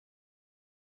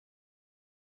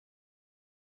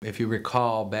If you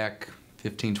recall back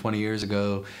 15, 20 years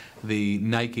ago, the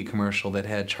Nike commercial that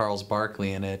had Charles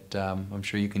Barkley in it, I'm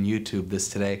sure you can YouTube this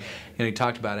today, he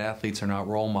talked about athletes are not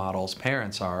role models,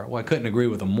 parents are. Well, I couldn't agree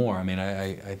with him more. I mean,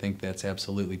 I think that's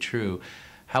absolutely true.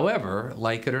 However,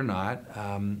 like it or not,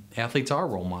 athletes are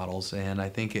role models, and I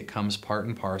think it comes part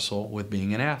and parcel with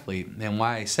being an athlete. And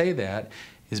why I say that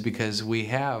is because we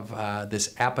have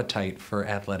this appetite for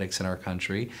athletics in our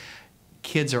country.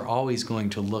 Kids are always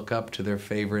going to look up to their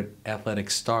favorite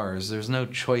athletic stars. There's no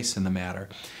choice in the matter.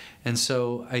 And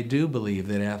so I do believe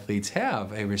that athletes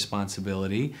have a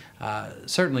responsibility,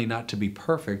 certainly not to be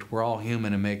perfect. We're all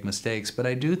human and make mistakes, but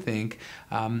I do think,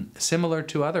 similar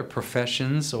to other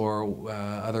professions or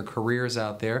other careers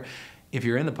out there, if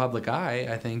you're in the public eye,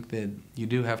 I think that you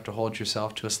do have to hold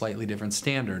yourself to a slightly different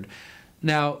standard.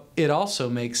 Now, it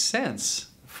also makes sense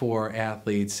for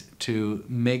athletes to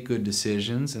make good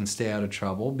decisions and stay out of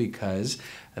trouble because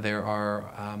there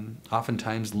are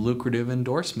oftentimes lucrative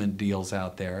endorsement deals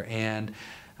out there. And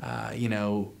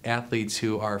athletes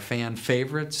who are fan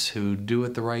favorites, who do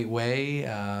it the right way,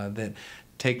 that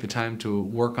take the time to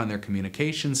work on their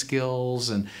communication skills,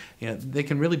 and they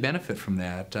can really benefit from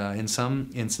that. In some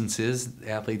instances,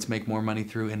 athletes make more money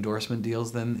through endorsement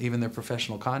deals than even their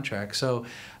professional contracts. So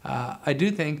I do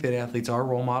think that athletes are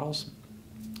role models.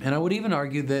 And I would even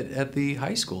argue that at the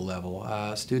high school level,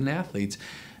 student athletes,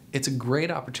 it's a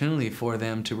great opportunity for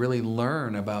them to really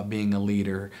learn about being a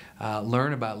leader,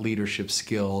 learn about leadership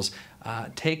skills,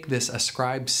 take this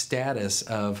ascribed status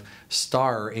of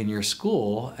star in your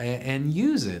school and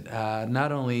use it,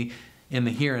 not only in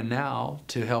the here and now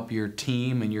to help your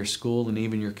team and your school and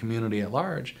even your community at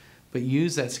large, but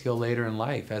use that skill later in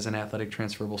life as an athletic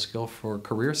transferable skill for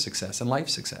career success and life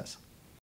success.